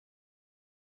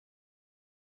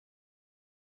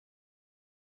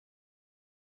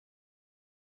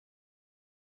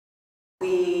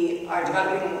We are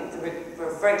developing,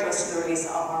 we're very close to the release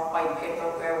of our white paper,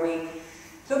 where we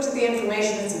looked at the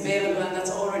information that's available and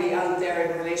that's already out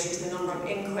there in relation to the number of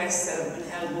inquests that have been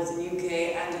held both in the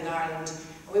UK and in Ireland.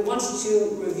 And we wanted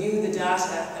to review the data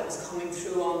that was coming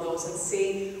through on those and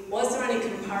see, was there any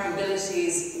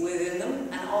comparabilities within them,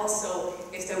 and also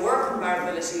if there were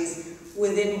comparabilities,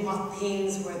 within what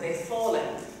themes were they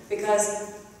falling?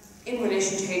 Because in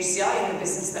relation to HCI and the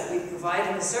business that we provide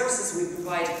and the services we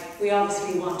provide, we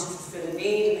obviously want to fulfill a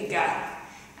need and a gap.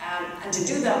 And to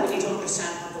do that, we need to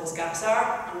understand what those gaps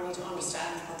are, and we need to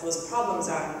understand what those problems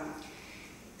are.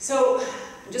 So,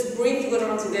 just briefly going to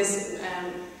run through this.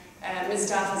 Ms.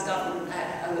 Staff has gotten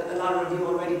a lot of review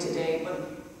already today, but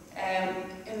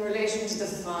in relation to the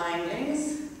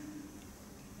findings,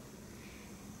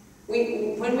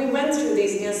 when we went through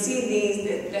these, you'll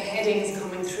see the headings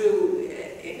coming through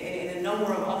in a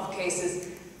number of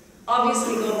cases.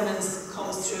 Obviously, governance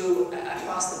comes through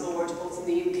across the board, both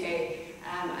in the UK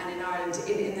and in Ireland.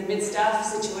 In the mid-staff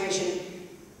situation,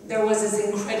 there was this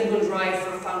incredible drive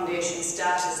for foundation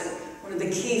status, and one of the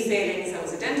key failings that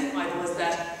was identified was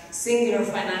that singular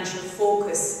financial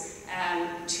focus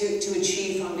to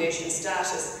achieve foundation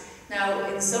status.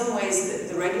 Now, in some ways,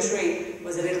 the regulatory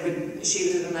was a little bit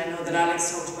shielded, and I know that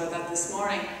Alex talked about that this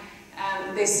morning.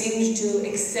 They seemed to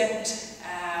accept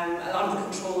a lot of the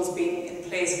controls being in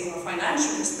place from a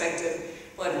financial perspective,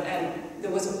 but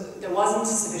there wasn't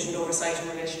sufficient oversight in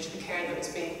relation to the care that was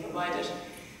being provided.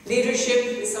 Leadership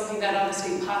is something that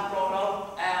obviously Pat brought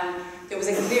up. There was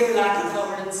a clear lack of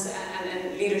governance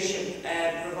and leadership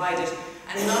provided,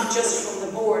 and not just from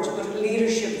the board, but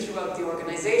leadership throughout the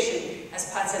organisation.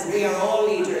 As Pat says, we are all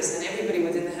leaders, and everybody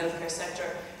within the healthcare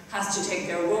sector has to take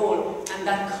their role. And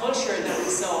that culture that we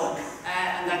saw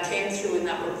and that came through in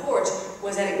that report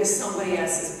was that it was somebody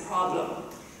else's problem.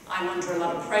 I'm under a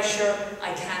lot of pressure,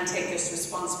 I can't take this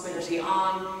responsibility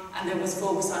on, and there was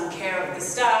focus on care of the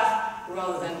staff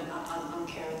rather than on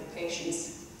care of the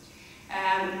patients.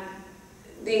 As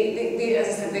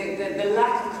I said, the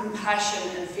lack of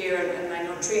compassion and fear, and I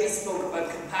know Trina spoke about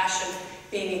compassion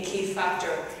being a key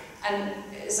factor, and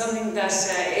something that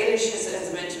Ailish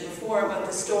has mentioned before about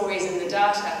the stories and the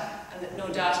data, and that no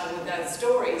data without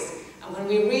stories. And when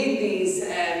we read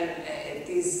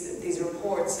these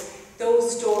reports,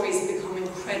 those stories become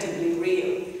incredibly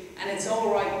real. And it's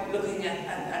all right looking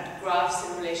at graphs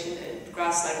in relation to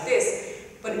graphs like this,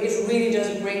 but it really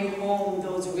does bring home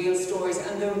those real stories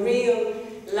and the real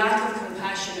lack of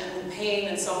compassion and the pain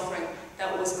and suffering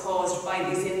that was caused by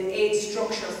these innate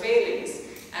structure failings.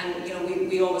 And you know,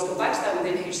 we always go back to that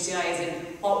within HCI, as in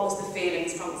what was the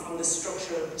failings from the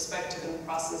structural perspective and the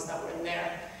process that were in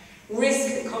there.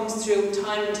 Risk comes through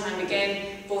time and time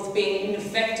again, both being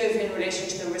ineffective in relation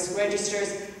to the risk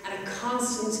registers and a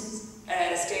constant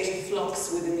state of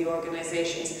flux within the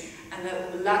organisations, and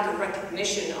the lack of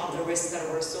recognition of the risks that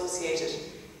were associated.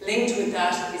 Linked with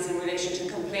that is in relation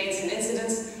to complaints and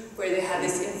incidents, where they had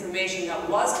this information that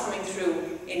was coming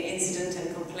through in incident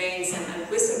and complaints and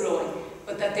whistleblowing,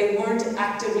 but that they weren't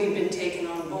actively being taken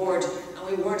on board,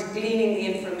 and we weren't gleaning the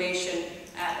information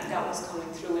that was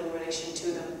coming through in relation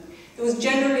to them. There was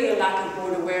generally a lack of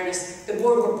board awareness. The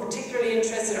board were particularly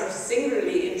interested or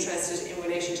singularly interested in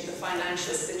relation to the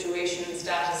financial situation and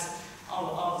status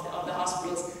of the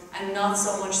hospitals, and not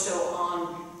so much so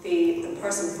on the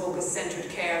person-focused centred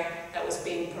care that was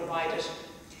being provided.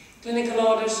 Clinical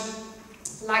audit,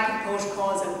 lack of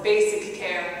protocols and basic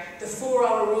care, the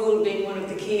 4-hour rule being one of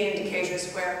the key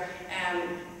indicators where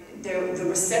the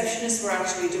receptionists were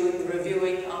actually doing the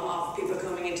reviewing of people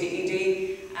coming into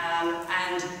ED,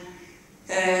 and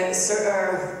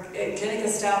clinical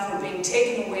staff were being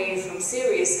taken away from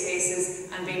serious cases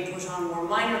and being put on more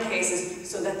minor cases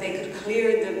so that they could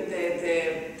clear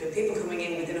the people coming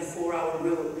in within a 4-hour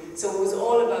rule. So it was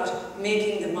all about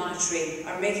making the monitoring,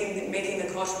 or making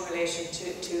the cut in relation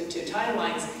to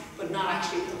timelines, but not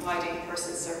actually providing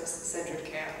person-centred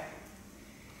care.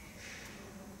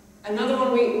 Another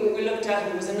one we looked at,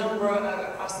 and there was a number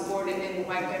across the board in the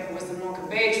white paper, was the Morecambe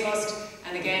Bay Trust,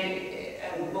 and again,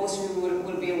 most of you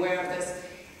will be aware of this.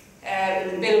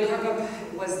 Bill Kirkup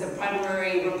was the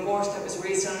primary report that was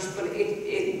released on it,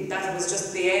 but that was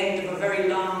just the end of a very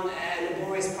long,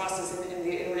 laborious process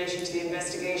in relation to the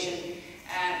investigation,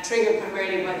 triggered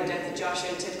primarily by the death of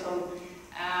Joshua Titcombe.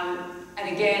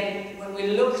 And again, when we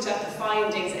looked at the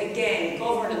findings, again,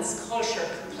 governance, culture,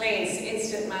 complaints,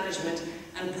 incident management,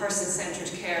 and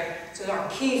person-centred care. So our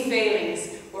key failings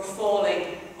were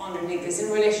falling underneath this.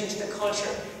 In relation to the culture,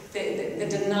 the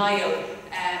denial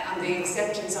and the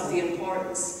acceptance of the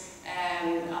importance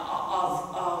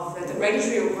of the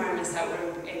regulatory requirements that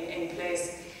were in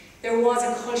place. There was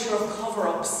a culture of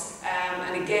cover-ups,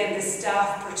 and again, the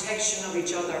staff protection of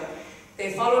each other.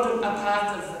 They followed a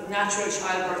path of natural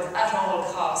childbirth at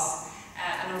all costs,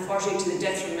 and unfortunately to the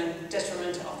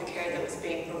detriment of the care that was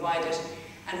being provided.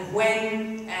 And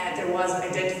when there was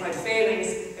identified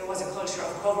failings, there was a culture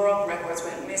of cover-up, records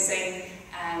went missing,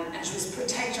 and it was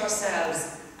protect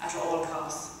ourselves at all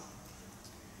costs.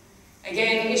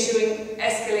 Again, issuing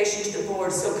escalation to the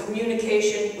board, so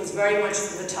communication was very much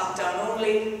from the top down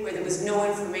only, where there was no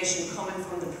information coming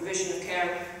from the provision of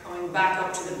care, coming back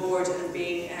up to the board and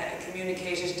being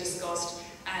communicated, discussed,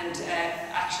 and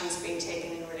actions being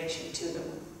taken in relation to them.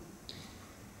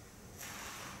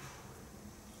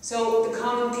 So the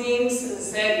common themes, as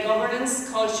I said, governance,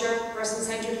 culture,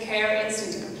 person-centred care,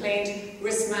 incident complaint,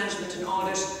 risk management and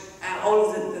audit,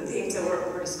 all of the themes that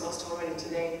were discussed already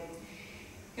today.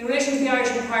 In relation to the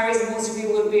Irish inquiries, most of you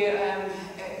will be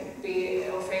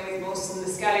au fait with most of them.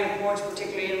 The Scally report,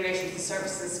 particularly in relation to the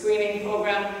services screening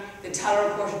programme, the Talla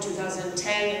report in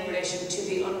 2010 in relation to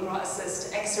the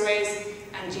unprocessed X-rays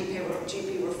and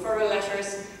GP referral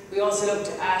letters. We also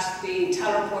looked at the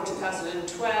Talla report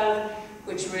 2012,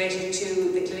 which related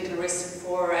to the clinical risk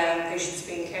for patients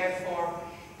being cared for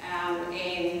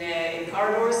in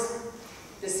corridors.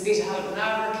 The Savita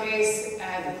Halabanagher case,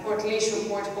 the Portlaoise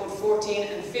report, both 14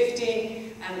 and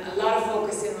 15, and a lot of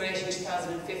focus in relation to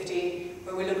 2015,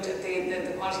 where we looked at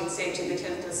the quality and safety of the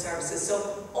clinical services.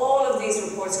 So all of these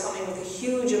reports coming with a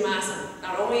huge amass of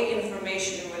not only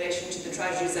information in relation to the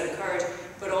tragedies that occurred,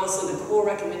 but also the core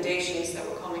recommendations that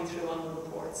were coming through on the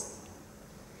reports.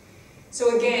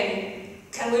 So again,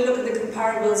 can we look at the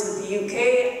comparables with the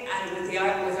UK and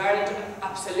with Ireland?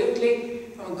 Absolutely.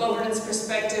 From a governance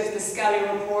perspective, the Scally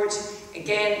report,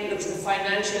 again, looked at the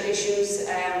financial issues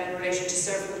in relation to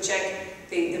cervical check.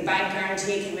 The bank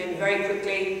guarantee came in very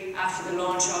quickly after the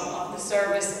launch of the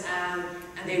service, and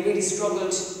they really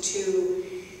struggled to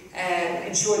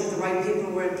ensure that the right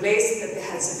people were in place, that they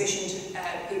had sufficient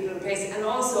people in place, and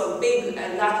also a big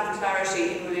lack of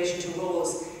clarity in relation to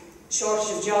roles.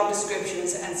 Shortage of job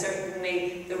descriptions, and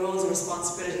certainly the roles and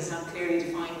responsibilities not clearly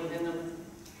defined within them.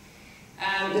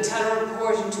 The Talla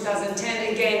report in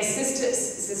 2010, again,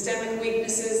 systemic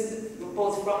weaknesses,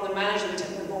 both from the management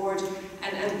and the board,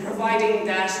 and providing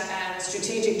that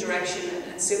strategic direction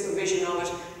and supervision of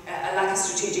it, a lack of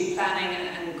strategic planning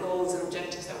and goals and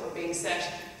objectives that were being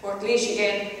set. Portlaoise,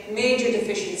 again, major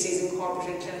deficiencies in corporate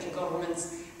and clinical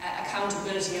governance,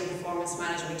 accountability and performance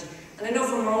management. And I know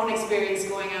from our own experience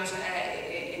going out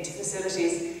into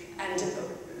facilities and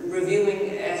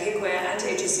reviewing HIQA and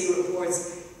HSE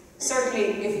reports, certainly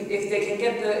if they can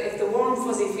get if the warm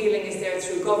fuzzy feeling is there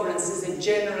through governance, there's a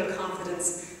general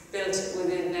confidence built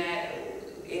within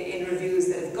in reviews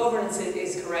that if governance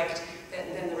is correct,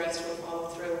 then the rest will follow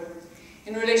through.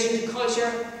 In relation to culture,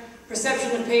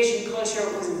 perception of patient culture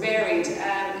was varied,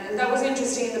 and that was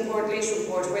interesting in the Portlaoise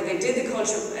report, where they did the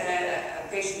culture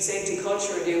patient safety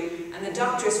culture review, and the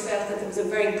doctors felt that there was a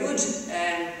very good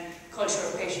culture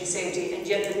of patient safety, and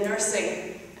yet the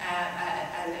nursing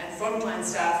and frontline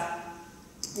staff,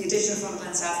 the additional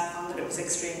frontline staff, found that it was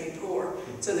extremely poor.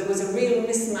 So there was a real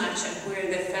mismatch in where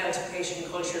they felt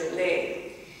patient culture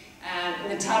lay. In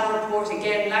the Talla report,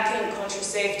 again, lacking in culture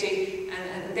safety,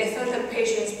 and they felt that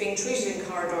patients being treated in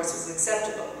corridors was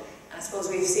acceptable. And I suppose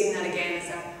we've seen that again, is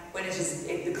that when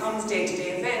it becomes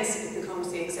day-to-day events, it becomes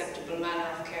the acceptable manner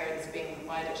of care that's being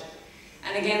provided.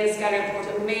 And again, the Scally report,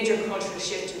 a major cultural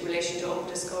shift in relation to open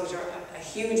disclosure, a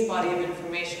huge body of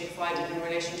information provided in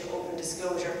relation to open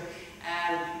disclosure,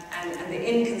 and the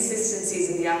inconsistencies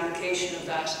in the application of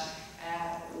that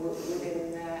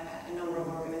within a number of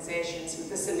organisations. With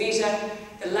the Savita,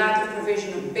 the lack of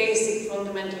provision of basic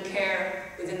fundamental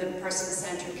care within the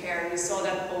person-centred care, and we saw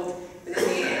that both within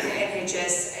the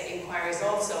NHS inquiries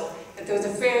also, that there was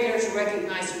a failure to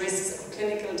recognise risks of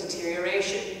clinical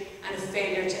deterioration and a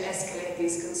failure to escalate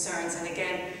these concerns. And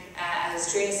again,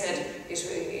 as Trina said,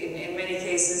 in many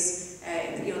cases,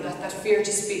 that fear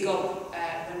to speak up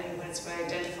when it's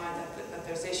identified that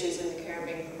there's issues in the care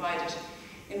being provided.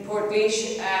 In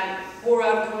Portlaoise, poor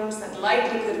outcomes that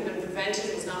likely could have been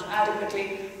prevented was not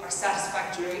adequately or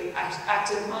satisfactorily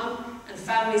acted upon, and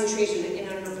families treated in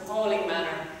an appalling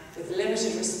manner with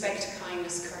limited respect,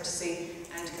 kindness, courtesy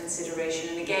and consideration.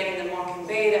 And again, in the Morecambe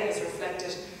Bay, that was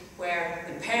reflected where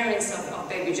the parents of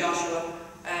baby Joshua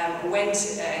went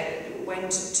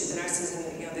to the nurses,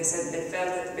 and they said they felt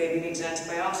that the baby needed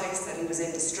antibiotics, that he was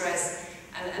in distress,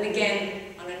 and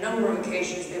again, on a number of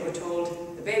occasions they were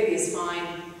told the baby is fine,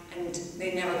 and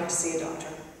they never got to see a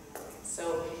doctor.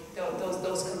 So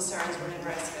those concerns were never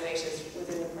escalated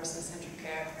within the person-centred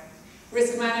care.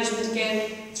 Risk management,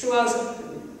 again, throughout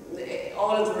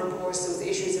all of the reports, there was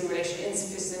issues in relation to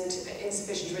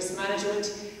insufficient risk management,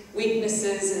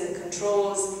 weaknesses in the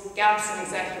controls, gaps in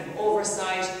executive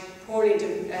oversight, poorly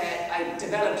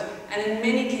developed, and in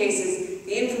many cases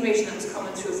the information that was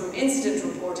coming through from incident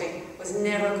reporting was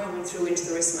never coming through into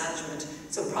the risk management.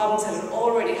 So problems that had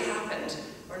already happened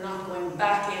were not going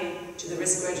back in to the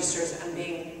risk registers and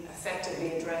being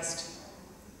effectively addressed.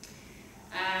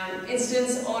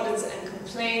 Incidents, audits and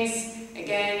complaints,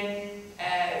 again,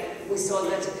 we saw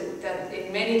that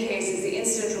in many cases the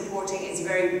incident reporting is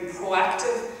very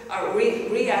proactive, or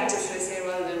reactive should I say,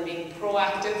 rather than being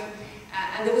proactive,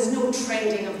 and there was no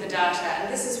trending of the data,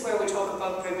 and this is where we talk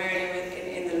about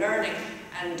primarily in the learning,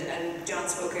 and John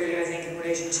spoke earlier I think in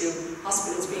relation to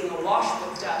hospitals being awash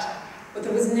with data, but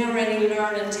there was never any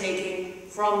learn and taking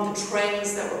from the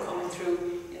trends that were coming through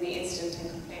in the incident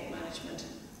and complaint management.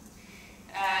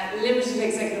 Limited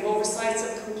executive oversights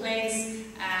of complaints,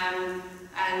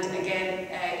 and again,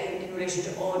 in relation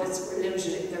to audits, were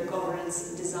limited in their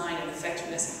governance, design and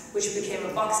effectiveness, which became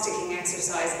a box-ticking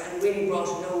exercise and really brought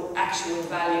no actual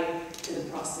value to the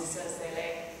process as they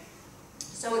lay.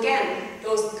 So again,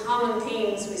 those common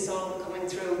themes we saw coming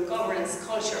through: governance,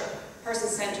 culture,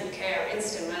 person-centred care,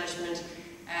 incident management,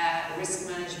 risk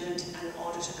management and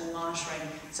audit and monitoring.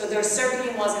 So there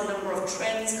certainly was a number of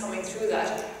trends coming through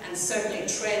that, and certainly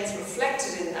trends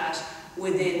reflected in that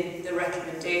within the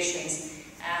recommendations.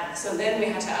 So then we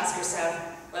had to ask ourselves,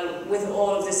 well, with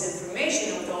all of this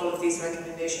information, with all of these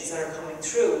recommendations that are coming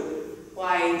through,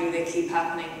 why do they keep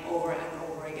happening over and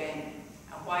over again?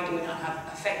 And why do we not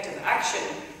have effective action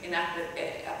in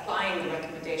applying the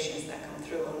recommendations that come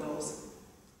through on those?